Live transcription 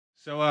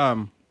So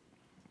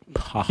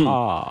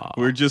Haha.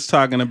 we're just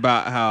talking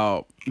about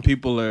how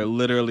people are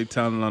literally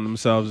telling on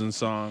themselves in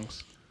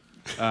songs.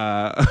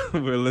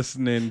 We're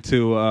listening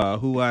to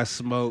Who I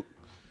Smoke,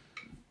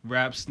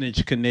 Rap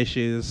Snitch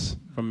Knishes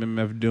from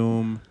MF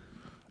Doom.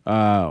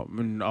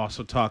 And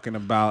also talking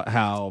about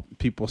how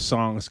people's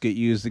songs get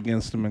used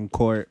against them in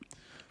court.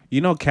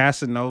 You know,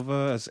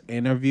 Casanova's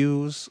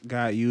interviews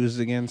got used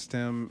against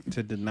him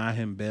to deny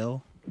him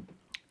bail.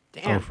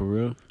 Damn. Oh, for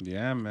real?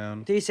 Yeah,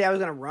 man. Did he say I was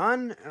gonna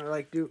run or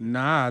like do?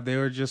 Nah, they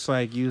were just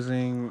like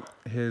using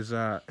his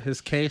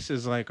case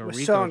is like a Was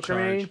RICO so charge.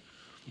 incriminating?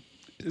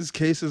 His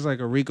case is like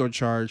a RICO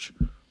charge,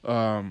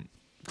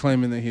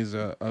 claiming that he's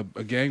a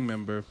gang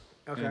member.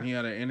 Okay. And he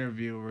had an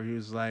interview where he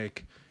was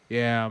like,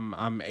 "Yeah,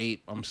 I'm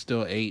 8. I'm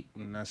still 8,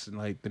 and that's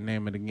like the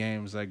name of the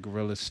game is like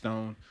Gorilla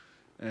Stone."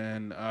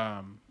 And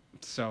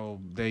so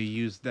they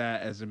used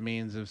that as a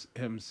means of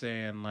him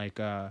saying like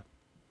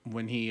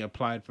when he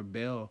applied for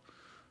bail.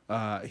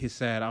 He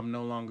said, "I'm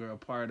no longer a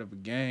part of a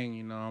gang.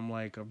 You know, I'm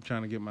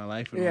trying to get my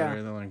life in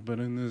order." They're like,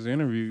 "But in this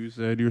interview, you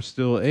said you're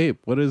still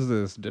ape. What is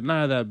this?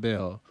 Deny that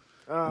bail."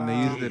 And they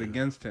used it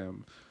against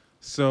him.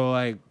 So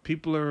like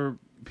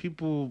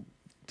people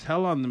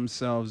tell on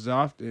themselves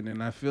often,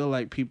 and I feel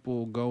like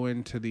people go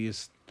into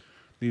these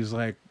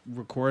like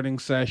recording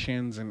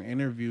sessions and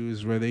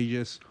interviews where they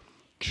just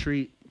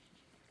treat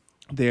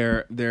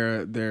their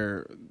lives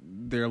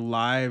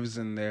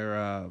and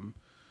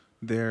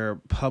their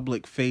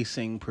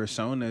public-facing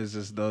personas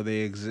as though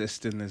they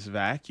exist in this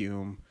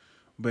vacuum,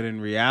 but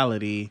in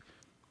reality,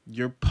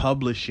 you're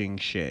publishing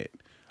shit.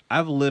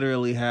 I've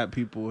literally had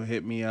people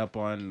hit me up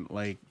on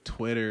like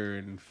Twitter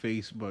and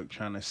Facebook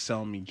trying to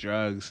sell me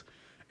drugs,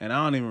 and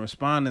I don't even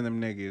respond to them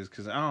niggas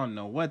because I don't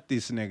know what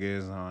this nigga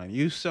is on.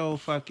 You so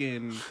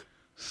fucking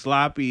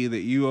sloppy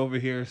that you over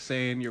here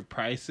saying your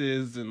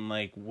prices and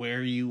like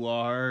where you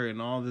are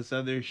and all this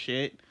other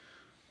shit.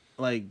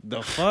 Like,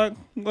 the fuck?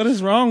 What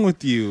is wrong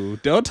with you?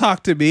 Don't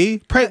talk to me.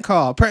 Prank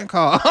call. It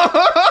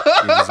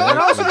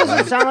also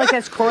doesn't sound like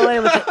that's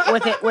correlated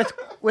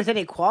with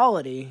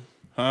inequality.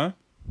 Huh?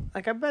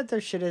 Like, I bet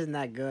their shit isn't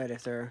that good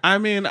if they're... I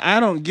mean,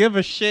 I don't give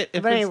a shit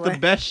if But it's anyway. the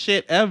best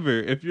shit ever.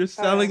 If you're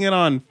selling it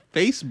on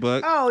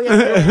Facebook,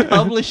 yeah.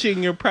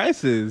 publishing your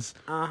prices,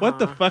 what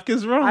the fuck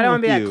is wrong with you? I don't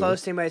want to be that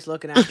close to anybody that's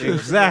looking at you.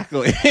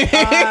 Exactly.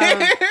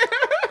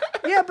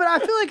 Yeah, but I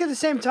feel like at the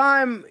same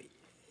time,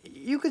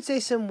 you could say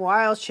some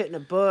wild shit in a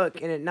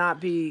book and it not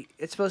be...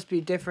 It's supposed to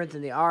be different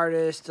than the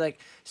artist. Like,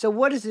 so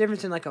what is the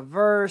difference in, like, a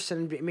verse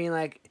and being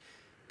like,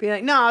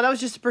 no, that was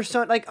just a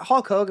persona. Like,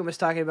 Hulk Hogan was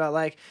talking about,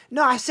 like,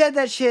 no, I said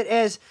that shit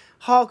as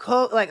Hulk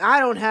Hogan. Like, I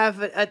don't have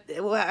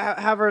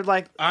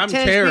like... I'm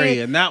Terry,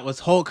 and that was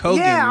Hulk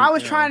Hogan. Yeah, I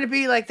was trying to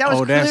be, like, that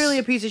was that's- clearly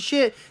a piece of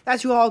shit.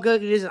 That's who Hulk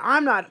Hogan is, and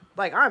I'm not...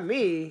 Like, I'm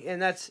me,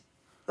 and that's...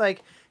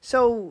 Like,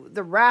 so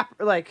the rap...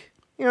 Like...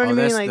 You know what I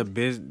mean? That's Like the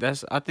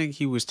business. I think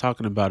he was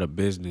talking about a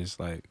business,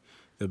 like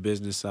the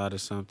business side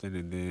of something,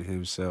 and then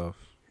himself.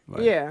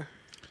 Like, yeah.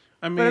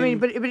 I mean,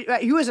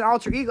 But you as an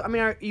alter ego, I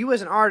mean, you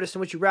as an artist and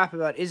what you rap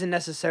about isn't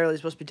necessarily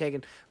supposed to be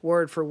taken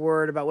word for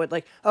word about what,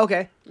 like,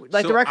 okay,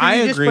 like So the record I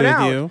you just agree put with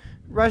out, you.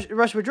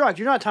 Rush with Drugs.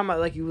 You're not talking about,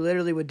 like, you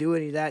literally would do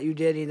any of that, you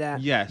did any of that.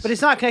 Yes. But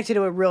it's not connected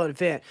to a real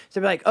event. So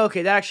be like,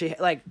 okay, that actually,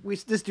 like,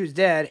 this dude's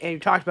dead, and you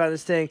talked about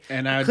this thing.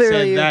 And I would Clearly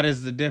say you- that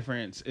is the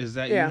difference, is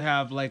that Yeah. you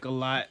have, like, a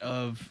lot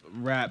of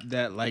rap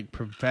that, like,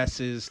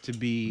 professes to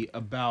be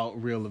about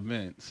real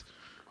events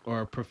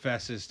or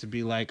professes to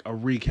be, like, a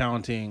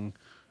recounting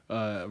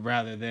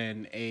rather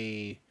than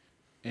an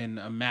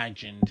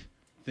imagined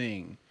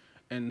thing.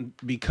 And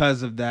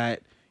because of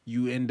that,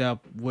 you end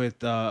up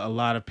with a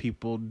lot of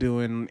people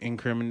doing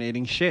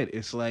incriminating shit.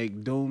 It's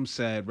like Doom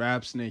said,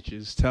 rap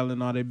snitches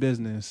telling all their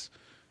business.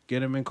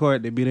 Get them in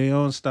court. They be their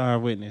own star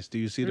witness. Do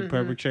you see the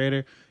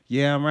perpetrator?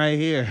 Yeah, I'm right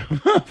here.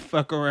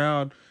 Fuck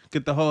around.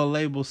 Get the whole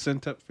label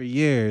sent up for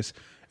years.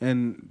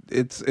 And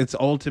it's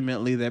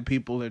ultimately that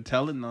people are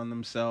telling on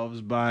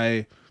themselves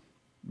by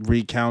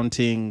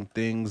recounting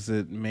things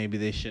that maybe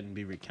they shouldn't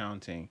be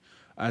recounting.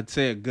 I'd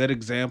say a good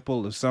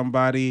example of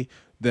somebody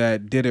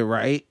that did it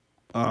right,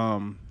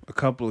 a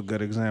couple of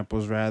good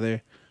examples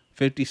rather,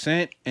 50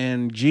 Cent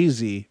and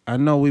Jeezy. I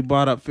know we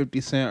brought up 50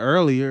 Cent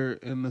earlier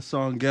in the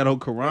song Ghetto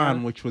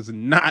Quran, which was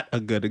not a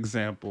good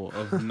example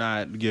of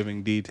not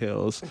giving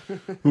details.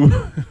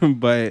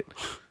 But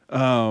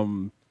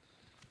you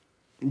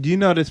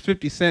notice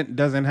 50 Cent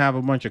doesn't have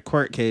a bunch of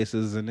court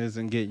cases and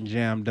isn't getting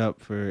jammed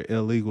up for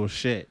illegal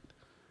shit,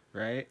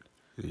 right?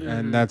 Yeah.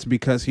 And that's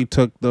because he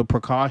took the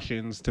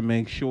precautions to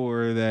make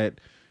sure that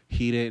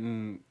he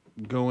didn't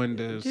go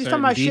into He's talking certain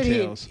about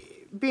details. shit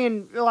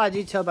being a lot of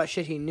detail about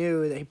shit he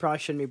knew that he probably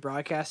shouldn't be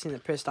broadcasting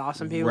that pissed off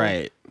some people.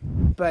 Right.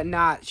 But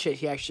not shit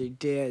he actually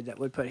did that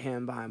would put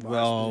him behind bars.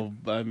 Well,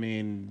 I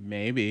mean,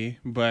 maybe,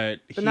 but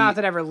not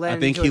that ever led I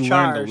think into he a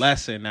learned a charge.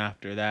 lesson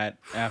after that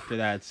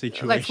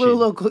situation. Like flew a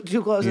little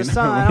too close to You the know?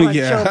 sun. I'm gonna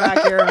Yeah. chill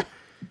back here.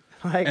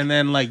 Like, And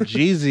then like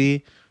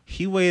Jeezy,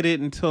 he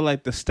waited until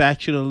like the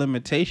statute of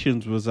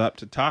limitations was up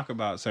to talk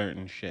about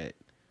certain shit.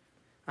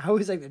 I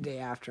always like the day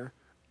after.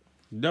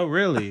 No,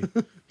 really.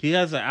 He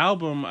has an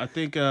album. I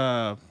think.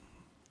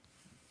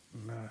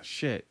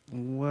 Shit.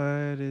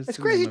 What is? It's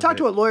the crazy name to of talk it?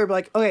 to a lawyer, but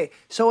like, okay,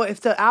 so if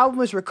the album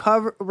was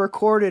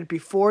recorded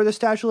before the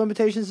statute of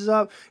limitations is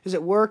up, does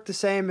it work the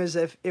same as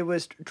if it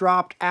was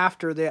dropped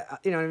after the?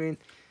 You know what I mean?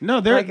 No,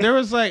 there Like-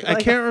 was like I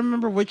like- can't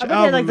remember which I bet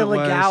album like the it was.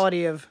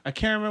 legality of. I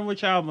can't remember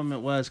which album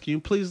it was. Can you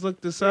please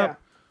look this up?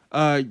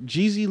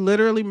 Jeezy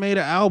literally made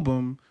an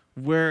album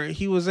where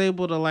he was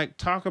able to like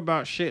talk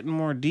about shit in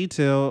more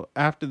detail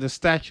after the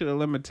statute of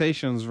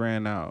limitations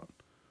ran out.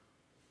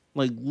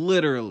 Like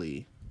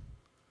literally.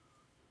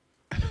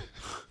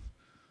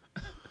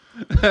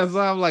 That's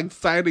why I'm like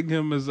citing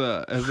him as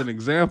an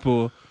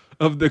example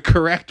of the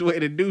correct way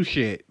to do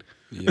shit.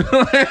 Yeah.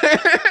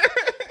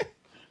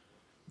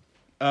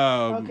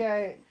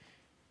 Okay.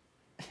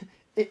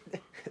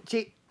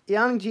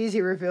 Young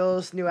Jeezy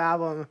reveals new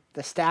album,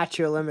 The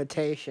Statute of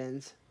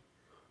Limitations.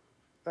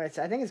 Wait,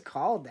 I think it's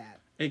called that.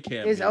 It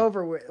can't It's be.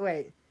 over with.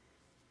 Wait.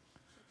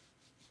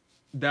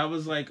 That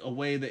was like a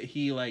way that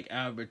he like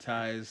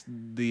advertised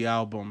the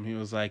album. He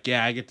was like,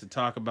 "Yeah, I get to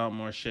talk about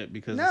more shit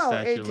because the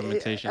statute of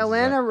limitations." is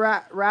Atlanta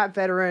up." rap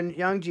veteran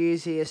Young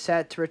Jeezy is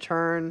set to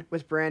return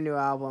with brand new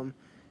album.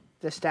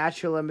 The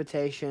Statute of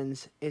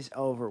Limitations is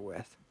over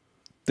with.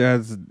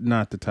 That's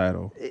not the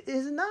title. It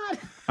is not.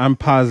 I'm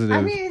positive.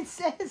 I mean, it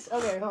says.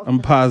 Okay, hold I'm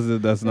on.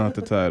 positive that's not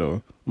the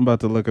title. I'm about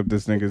to look up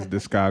this nigga's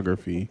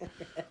discography.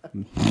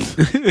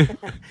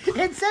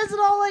 It says it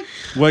all like.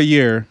 What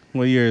year?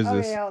 What year is Okay,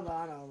 this? hold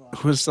on.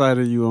 What side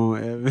are you on,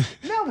 Evan?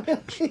 No,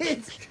 but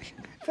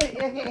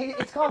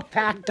it's called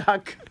Pack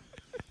Duck.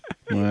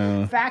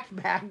 Well, Fact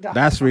Pack Duck.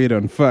 that's where you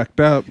done fucked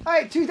up. All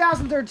right,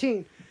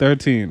 2013.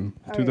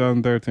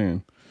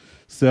 2013.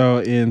 So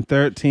in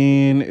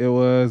 13, it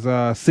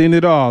was Seen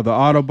It All, the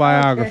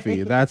autobiography.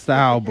 Okay. That's the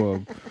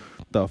album.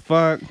 The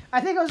fuck?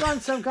 I think it was on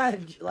some kind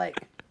of like.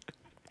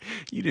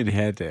 You didn't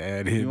have to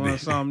add him. You want in.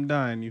 something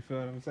done? You feel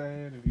what I'm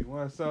saying? If you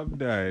want something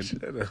done.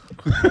 Shut up.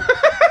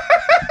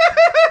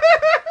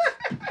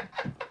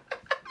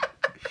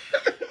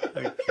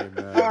 I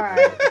cannot. All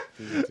right.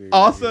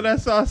 Also, that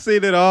song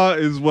 "Seen It All"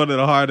 is one of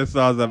the hardest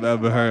songs I've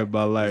ever heard in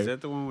my life. Is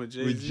that the one with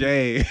Jay? With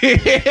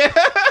Jay.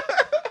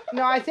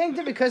 No, I think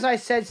that because I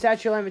said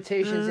statute of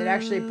limitations, it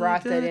actually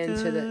brought that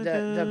into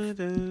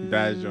the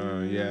That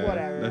joint, yeah.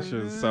 Whatever. That shit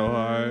is so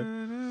hard.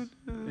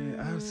 Man,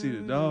 I've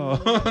seen it all.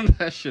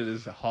 That shit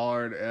is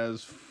hard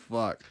as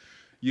fuck.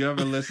 You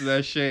ever listen to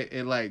that shit?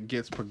 It like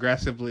gets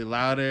progressively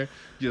louder.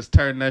 Just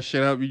turn that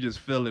shit up. You just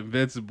feel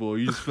invincible.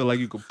 You just feel like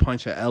you could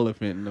punch an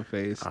elephant in the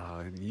face.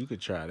 Oh, you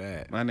could try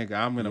that. My nigga,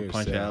 I'm gonna You're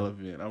punch an sad.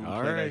 elephant. I'm gonna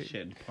All play right. that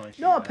shit and punch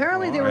No, it.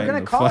 apparently they were Right in gonna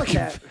the call it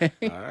fucking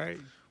face. All right.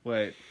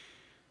 Wait.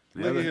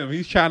 Look Never- at him.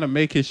 He's trying to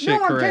make his shit No,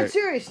 I'm dead correct.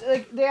 serious.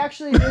 Like they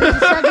actually. There was a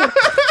second,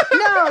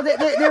 no,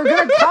 they were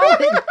gonna call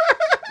it.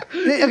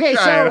 Okay,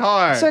 Trying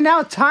hard. so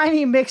now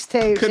Tiny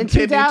mixtapes in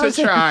Continue 2000.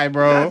 to try,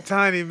 bro.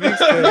 Tiny mixtape.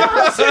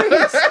 I'm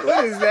serious.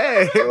 What is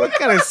that? What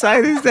kind of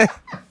site is that?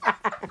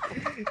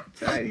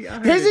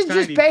 This is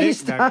just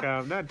based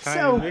on- not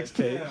so- Tiny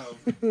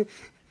mixtape.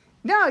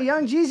 No,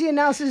 Young Jeezy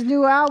announces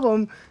new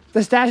album.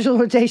 The statute of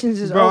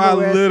limitations is Bro, over I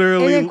with,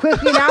 literally- and then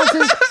quickly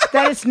announces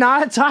that it's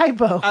not a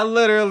typo. I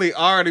literally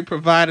already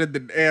provided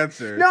the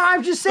answer. No,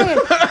 I'm just saying. In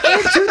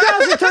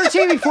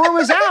 2013, before it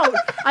was out,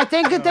 I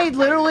think that they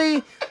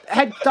literally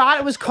had thought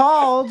it was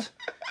called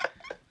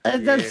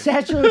the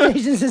statute of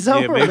limitations is Yeah,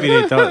 over. maybe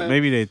with.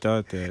 they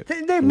thought that.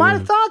 They might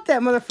have thought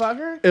that,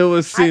 motherfucker. It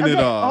was Seen It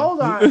Okay, All.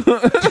 hold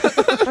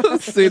on.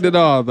 Seen It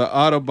All, the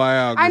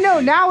autobiography. I know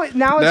now. It's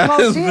That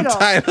called is See It the All.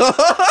 title.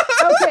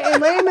 Okay,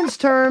 in layman's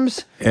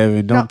terms,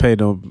 Evan, don't pay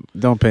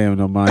him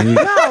no mind.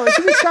 no, you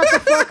can shut the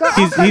fuck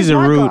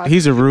up.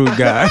 He's a rude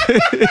guy.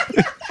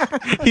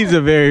 He's a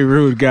very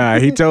rude guy.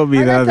 He told me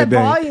I the got other the day.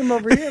 volume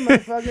over here,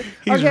 motherfucker.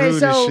 He's Okay, rude as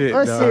so shit,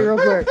 let's see dog. real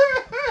quick.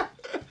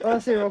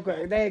 Let's see real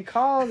quick. They had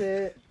called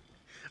it.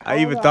 I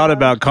even Hold thought on.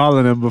 about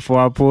calling him before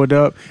I pulled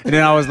up, and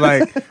then I was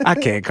like, I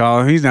can't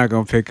call him. He's not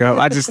gonna pick up.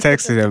 I just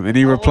texted him, and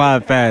he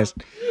replied fast.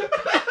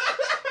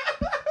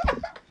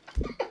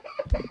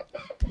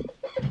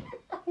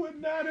 Would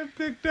not have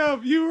picked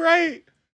up. You right.